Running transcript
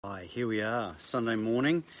Hi, here we are, Sunday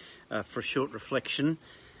morning for a short reflection,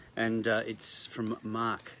 and it's from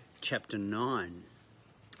Mark chapter 9.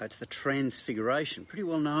 It's the Transfiguration, pretty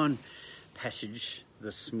well known passage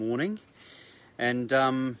this morning, and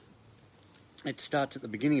it starts at the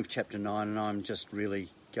beginning of chapter 9, and I'm just really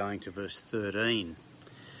going to verse 13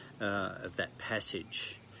 of that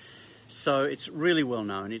passage. So it's really well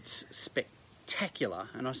known, it's spectacular,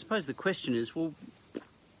 and I suppose the question is, well,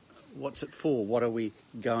 what's it for? What are we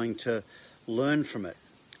going to learn from it?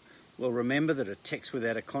 Well, remember that a text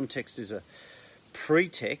without a context is a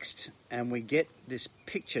pretext, and we get this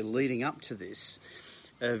picture leading up to this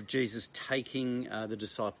of Jesus taking the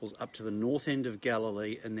disciples up to the north end of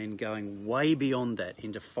Galilee and then going way beyond that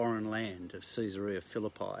into foreign land of Caesarea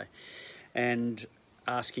Philippi and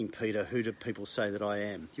asking Peter, "Who do people say that I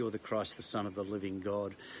am? You're the Christ, the Son of the living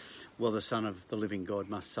God. Well, the Son of the living God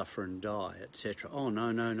must suffer and die," etc. Oh,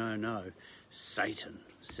 no. Satan,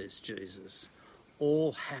 says Jesus.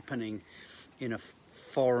 All happening in a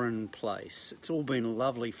foreign place. It's all been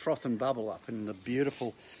lovely froth and bubble up in the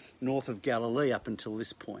beautiful north of Galilee up until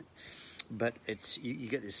this point. But you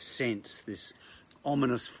get this sense, this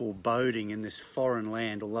ominous foreboding in this foreign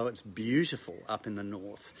land, although it's beautiful up in the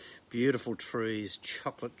north. Beautiful trees,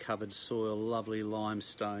 chocolate-covered soil, lovely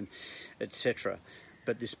limestone, etc.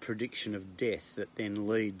 But this prediction of death that then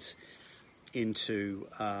leads into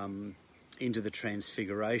the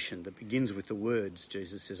Transfiguration that begins with the words,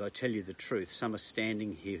 Jesus says, "I tell you the truth, some are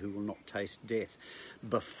standing here who will not taste death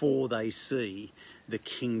before they see the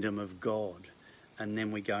kingdom of God." And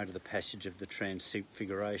then we go into the passage of the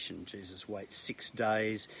Transfiguration. Jesus waits 6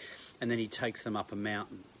 days and then he takes them up a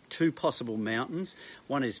mountain. 2 possible mountains.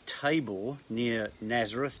 One is Tabor near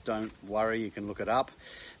Nazareth. Don't worry, you can look it up.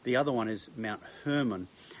 The other one is Mount Hermon.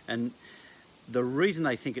 And the reason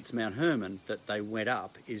they think it's Mount Hermon that they went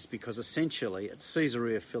up is because essentially at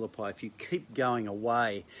Caesarea Philippi, if you keep going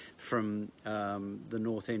away from the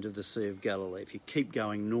north end of the Sea of Galilee, if you keep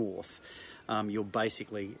going north, you're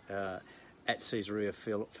basically at Caesarea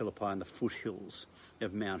Philippi in the foothills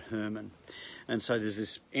of Mount Hermon. And so there's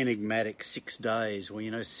this enigmatic 6 days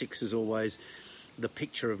where, 6 is always the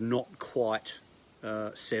picture of not quite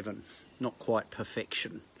 7, not quite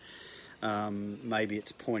perfection. Maybe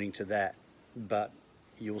it's pointing to that, but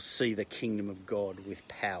you'll see the kingdom of God with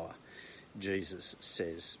power, Jesus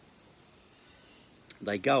says.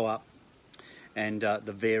 They go up and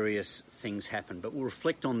the various things happen, but we'll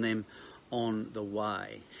reflect on them on the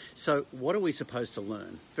way. So what are we supposed to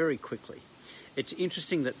learn? Very quickly. It's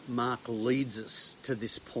interesting that Mark leads us to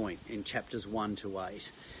this point in chapters 1 to 8.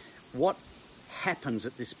 What happens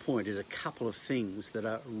at this point is a couple of things that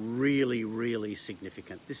are really, really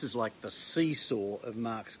significant. This is like the seesaw of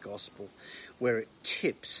Mark's gospel, where it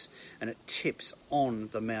tips, and it tips on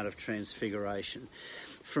the Mount of Transfiguration.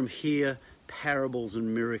 From here, parables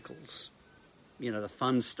and miracles, the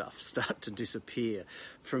fun stuff, start to disappear.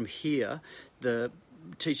 From here, the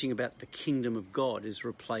teaching about the kingdom of God is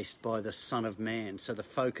replaced by the Son of Man. So the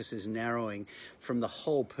focus is narrowing from the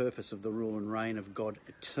whole purpose of the rule and reign of God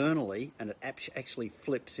eternally, and it actually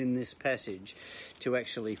flips in this passage to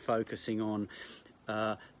actually focusing on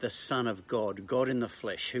the Son of God, God in the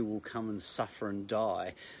flesh, who will come and suffer and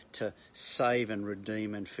die to save and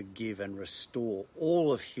redeem and forgive and restore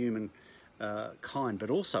all of human kind, but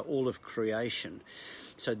also all of creation.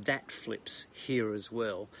 So that flips here as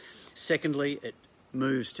well. Secondly, it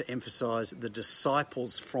moves to emphasise the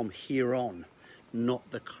disciples from here on, not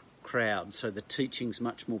the crowd. So the teaching's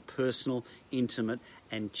much more personal, intimate,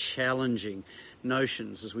 and challenging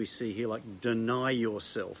notions, as we see here, like deny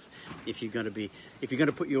yourself. If you're going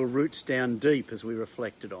to put your roots down deep, as we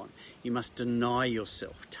reflected on, you must deny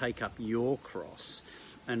yourself, take up your cross,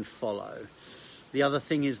 and follow. The other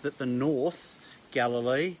thing is that the north,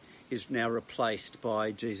 Galilee, is now replaced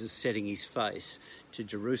by Jesus setting his face to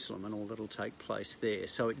Jerusalem and all that'll take place there.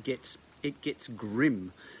 So it gets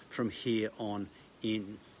grim from here on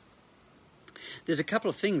in. There's a couple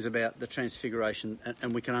of things about the Transfiguration,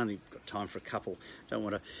 and we can only got time for a couple. Don't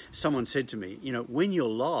want to. Someone said to me, when you're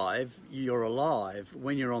live, you're alive.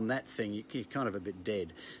 When you're on that thing, you're kind of a bit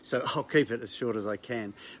dead. So I'll keep it as short as I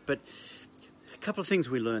can. But a couple of things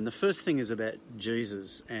we learn. The first thing is about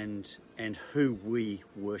Jesus and who we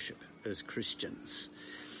worship as Christians.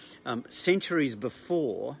 Centuries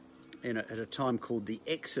before, at a time called the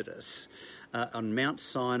Exodus, on Mount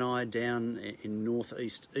Sinai down in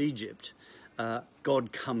northeast Egypt,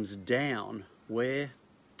 God comes down where?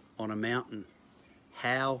 On a mountain.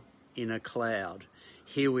 How? In a cloud.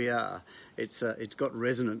 Here we are. It's got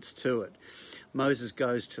resonance to it. Moses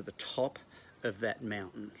goes to the top of that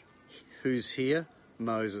mountain. Who's here?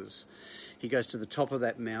 Moses. He goes to the top of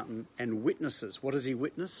that mountain and witnesses. What does he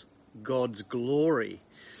witness? God's glory.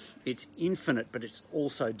 It's infinite, but it's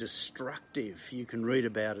also destructive. You can read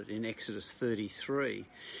about it in Exodus 33.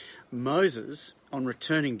 Moses, on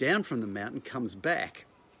returning down from the mountain, comes back,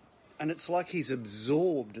 and it's like he's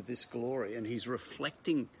absorbed this glory and he's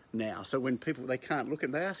reflecting now. So when people, they can't look at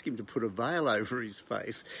him, they ask him to put a veil over his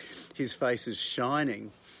face. His face is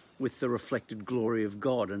shining with the reflected glory of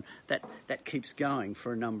God, and that keeps going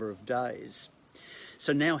for a number of days.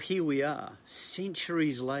 So now here we are,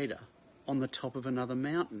 centuries later, on the top of another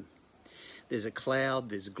mountain. There's a cloud,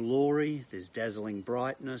 there's glory, there's dazzling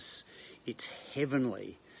brightness, it's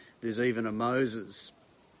heavenly. There's even a Moses.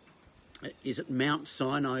 Is it Mount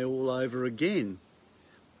Sinai all over again?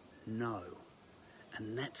 No.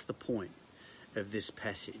 And that's the point of this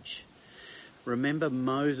passage. Remember,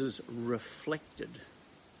 Moses reflected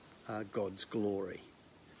God's glory.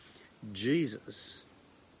 Jesus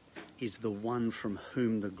is the one from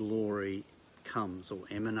whom the glory comes or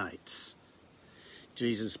emanates.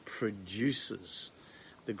 Jesus produces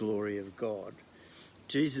the glory of God.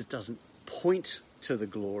 Jesus doesn't point to the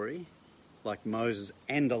glory like Moses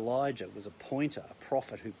and Elijah was a pointer, a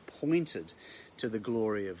prophet who pointed to the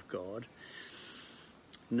glory of God.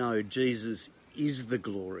 No, Jesus is the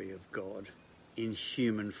glory of God in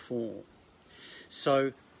human form.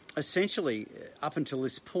 So essentially, up until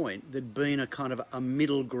this point, there'd been a kind of a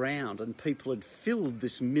middle ground, and people had filled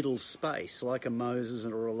this middle space, like a Moses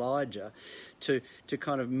or Elijah, to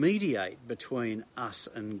kind of mediate between us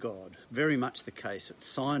and God. Very much the case at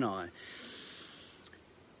Sinai.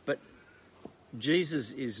 But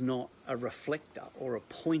Jesus is not a reflector or a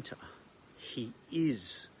pointer. He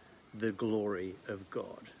is the glory of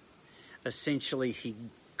God. Essentially, he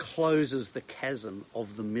closes the chasm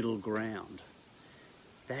of the middle ground.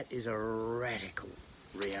 That is a radical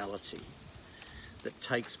reality that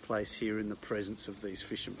takes place here in the presence of these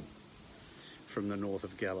fishermen from the north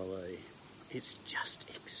of Galilee. It's just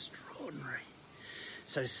extraordinary.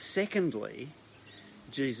 So secondly,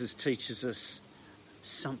 Jesus teaches us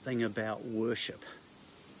something about worship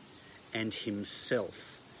and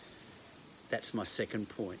himself. That's my second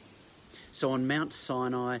point. So on Mount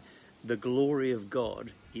Sinai, the glory of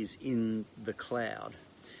God is in the cloud.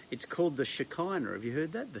 It's called the Shekinah. Have you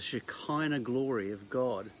heard that? The Shekinah glory of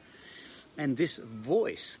God. And this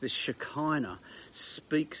voice, this Shekinah,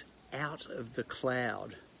 speaks out of the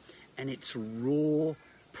cloud. And it's raw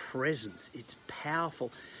presence. It's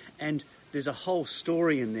powerful. And there's a whole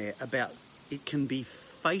story in there about it can be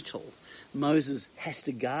fatal. Moses has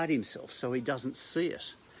to guard himself so he doesn't see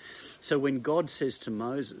it. So when God says to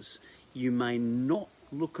Moses, "You may not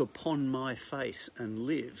look upon my face and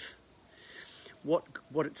live," what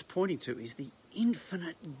it's pointing to is the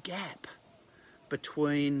infinite gap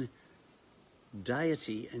between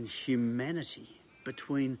deity and humanity,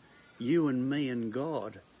 between you and me and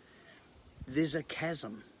God. There's a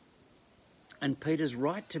chasm. And Peter's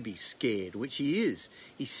right to be scared, which he is.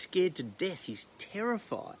 He's scared to death. He's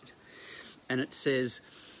terrified. And it says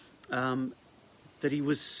that he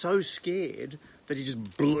was so scared that he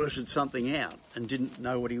just blurted something out and didn't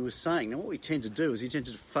know what he was saying. Now, what we tend to do is we tend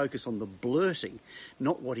to focus on the blurting,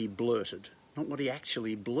 not what he blurted, not what he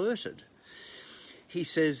actually blurted. He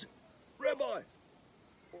says, "Rabbi,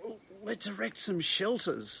 let's erect some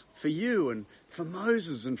shelters for you and for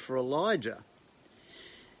Moses and for Elijah."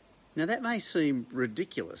 Now, that may seem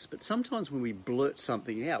ridiculous, but sometimes when we blurt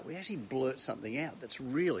something out, we actually blurt something out that's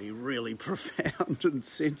really, really profound and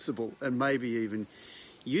sensible and maybe even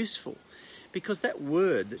useful. Because that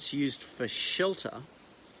word that's used for shelter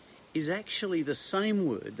is actually the same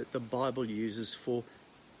word that the Bible uses for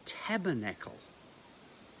tabernacle.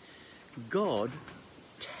 God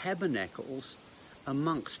tabernacles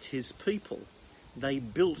amongst his people. They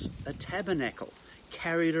built a tabernacle,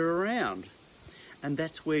 carried it around, and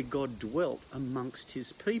that's where God dwelt amongst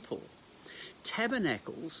his people.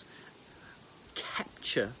 Tabernacles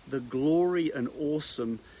capture the glory and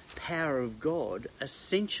awesome power of God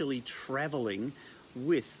essentially travelling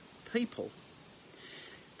with people.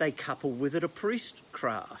 They couple with it a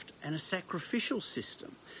priestcraft and a sacrificial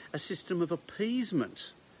system, a system of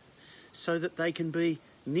appeasement, so that they can be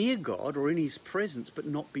near God or in his presence but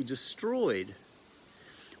not be destroyed.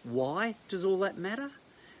 Why does all that matter?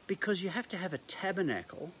 Because you have to have a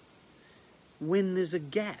tabernacle when there's a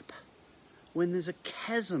gap, when there's a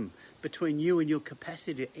chasm between you and your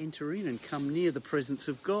capacity to enter in and come near the presence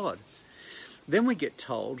of God. Then we get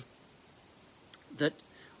told that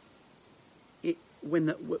when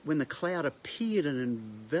the cloud appeared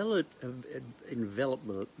and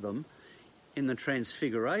enveloped them in the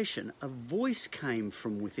Transfiguration, a voice came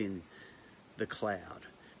from within the cloud.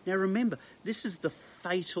 Now remember, this is the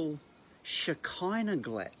fatal Shekinah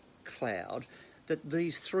cloud that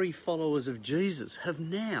these three followers of Jesus have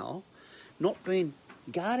now not been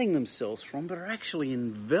guarding themselves from, but are actually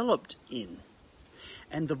enveloped in.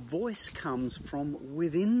 And the voice comes from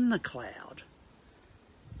within the cloud.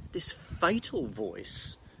 This fatal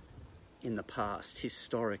voice in the past,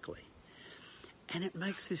 historically. And it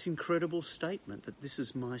makes this incredible statement that this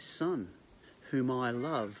is my son, whom I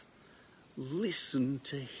love. Listen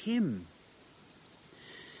to him.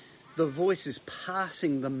 The voice is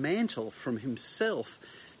passing the mantle from himself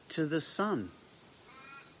to the son.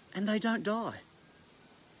 And they don't die.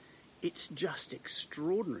 It's just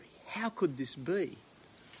extraordinary. How could this be?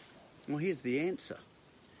 Well, here's the answer.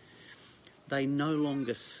 They no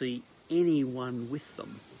longer see anyone with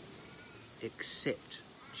them except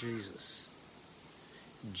Jesus.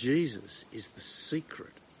 Jesus is the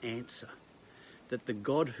secret answer, that the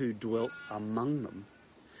God who dwelt among them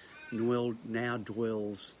now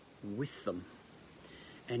dwells with them,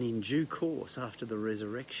 and in due course, after the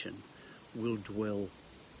resurrection, will dwell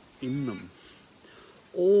in them.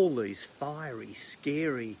 All these fiery,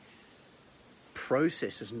 scary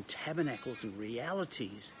processes and tabernacles and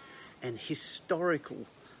realities and historical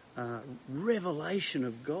revelation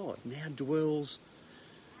of God now dwells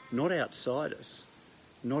not outside us,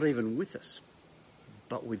 not even with us,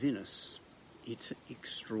 but within us. It's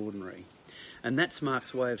extraordinary. And that's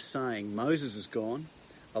Mark's way of saying Moses is gone,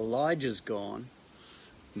 Elijah's gone.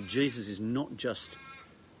 Jesus is not just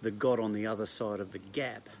the God on the other side of the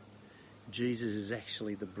gap. Jesus is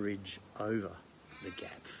actually the bridge over the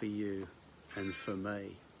gap for you and for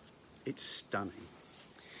me. It's stunning.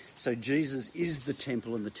 So Jesus is the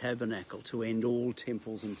temple and the tabernacle to end all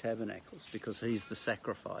temples and tabernacles, because he's the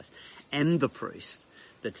sacrifice and the priest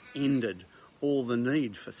that's ended all the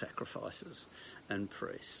need for sacrifices and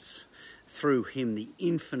priests. Through him, the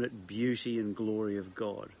infinite beauty and glory of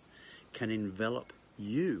God can envelop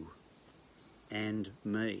you and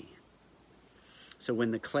me. So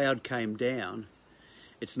when the cloud came down,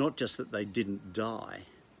 it's not just that they didn't die.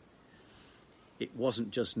 It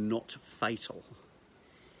wasn't just not fatal.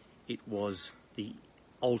 It was the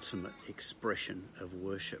ultimate expression of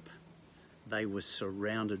worship. They were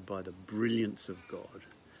surrounded by the brilliance of God,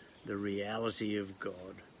 the reality of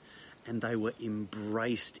God, and they were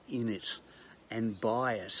embraced in it and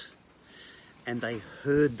by it. And they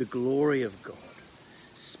heard the glory of God,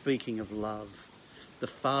 speaking of love, the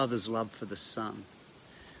Father's love for the Son,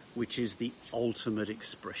 which is the ultimate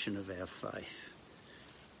expression of our faith.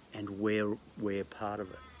 And we're part of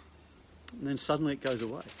it. And then suddenly it goes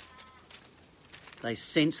away. They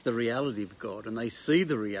sense the reality of God and they see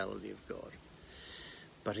the reality of God,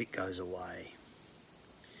 but it goes away.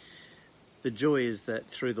 The joy is that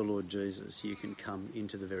through the Lord Jesus, you can come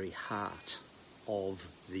into the very heart of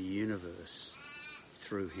the universe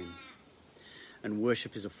through him. And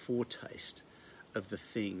worship is a foretaste of the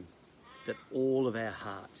thing that all of our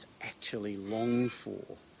hearts actually long for,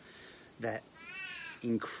 that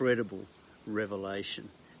incredible revelation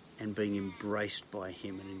and being embraced by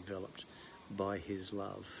him and enveloped by his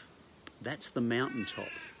love. That's the mountaintop.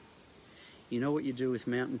 You know what you do with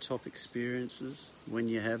mountaintop experiences when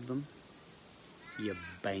you have them? You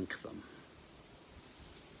bank them.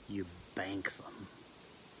 You bank them.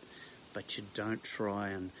 But you don't try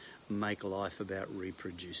and make life about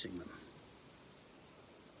reproducing them.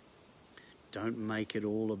 Don't make it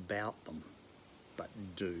all about them, but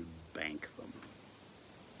do bank them.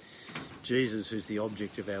 Jesus, who's the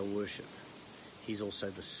object of our worship, he's also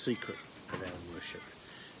the secret of our worship.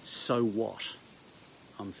 So what?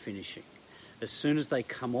 I'm finishing. As soon as they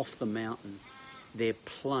come off the mountain, they're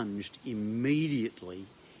plunged immediately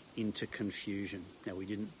into confusion. Now, we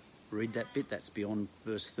didn't read that bit, that's beyond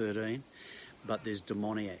verse 13, but there's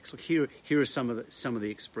demoniacs. Look, here are some of the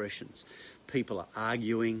expressions. People are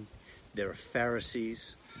arguing, there are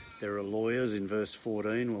Pharisees, there are lawyers in verse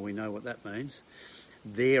 14, well, we know what that means.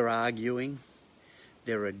 They're arguing,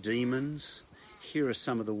 there are demons. Here are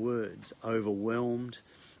some of the words: overwhelmed,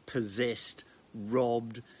 possessed,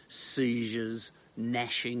 robbed, seizures,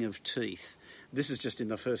 gnashing of teeth. This is just in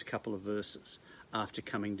the first couple of verses after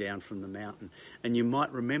coming down from the mountain. And you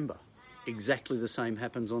might remember exactly the same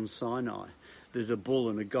happens on Sinai. There's a bull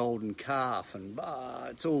and a golden calf and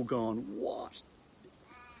it's all gone, what?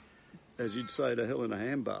 As you'd say, to hell in a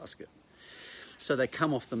handbasket. So they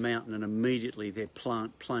come off the mountain and immediately they're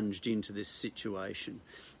plunged into this situation.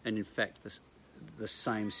 And in fact, the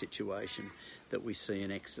same situation that we see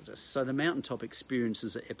in Exodus. So the mountaintop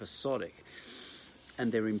experiences are episodic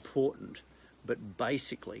and they're important. But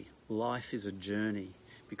basically, life is a journey,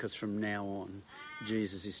 because from now on,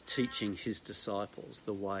 Jesus is teaching his disciples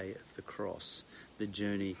the way of the cross, the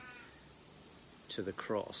journey to the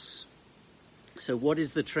cross. So what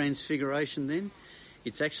is the transfiguration then?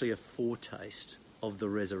 It's actually a foretaste of the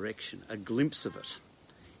resurrection, a glimpse of it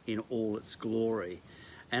in all its glory,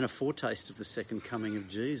 and a foretaste of the second coming of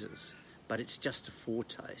Jesus. But it's just a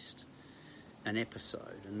foretaste, an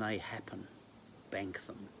episode, and they happen. Bank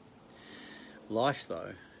them. Life,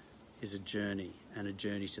 though, is a journey, and a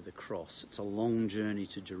journey to the cross. It's a long journey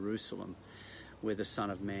to Jerusalem, where the Son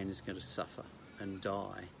of Man is going to suffer and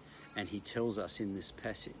die. And he tells us in this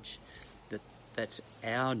passage that that's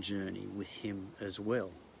our journey with him as well,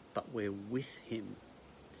 but we're with him.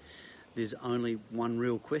 There's only one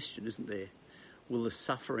real question, isn't there? Will the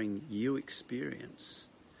suffering you experience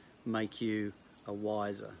make you a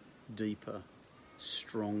wiser, deeper,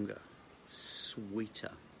 stronger,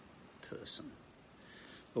 sweeter person?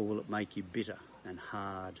 Or will it make you bitter and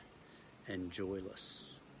hard and joyless?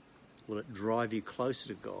 Will it drive you closer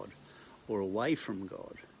to God or away from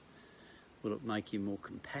God? Will it make you more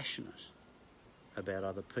compassionate about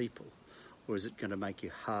other people? Or is it going to make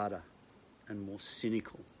you harder and more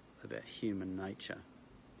cynical about human nature?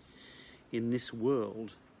 In this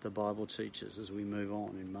world, the Bible teaches, as we move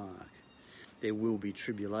on in Mark, there will be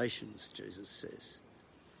tribulations, Jesus says.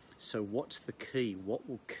 So what's the key? What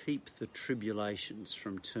will keep the tribulations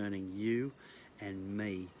from turning you and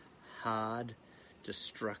me hard,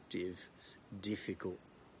 destructive, difficult,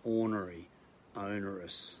 ornery,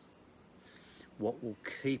 onerous? What will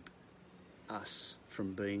keep us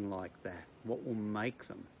from being like that? What will make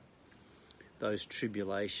them, those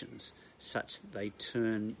tribulations, such that they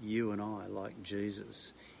turn you and I, like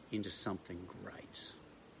Jesus, into something great?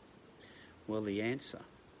 Well, the answer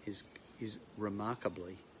is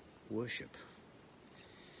remarkably worship.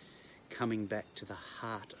 Coming back to the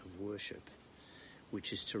heart of worship,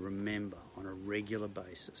 which is to remember on a regular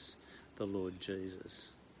basis the Lord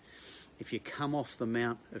Jesus. If you come off the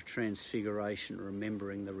Mount of Transfiguration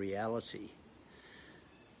remembering the reality,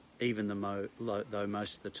 even though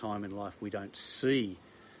most of the time in life we don't see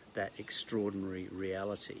that extraordinary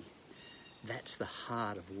reality, that's the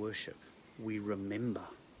heart of worship. We remember.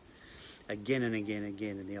 Again and again and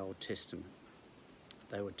again in the Old Testament,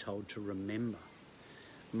 they were told to remember.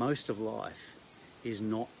 Most of life is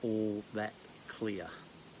not all that clear.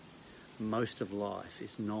 Most of life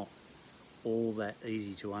is not all that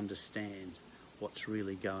easy to understand what's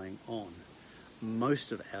really going on.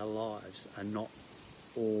 Most of our lives are not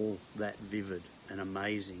all that vivid and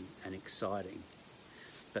amazing and exciting.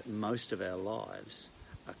 But most of our lives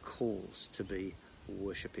are calls to be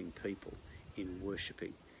worshipping people in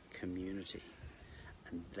worshipping community.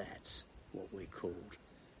 And that's what we're called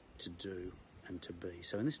to do and to be.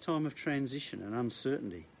 So in this time of transition and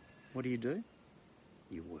uncertainty, what do?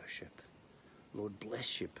 You worship. Lord,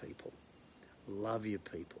 bless your people. Love your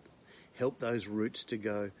people. Help those roots to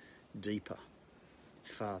go deeper.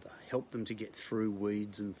 Father, help them to get through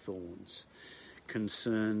weeds and thorns,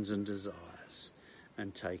 concerns and desires,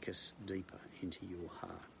 and take us deeper into your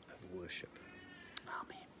heart of worship.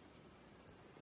 Amen.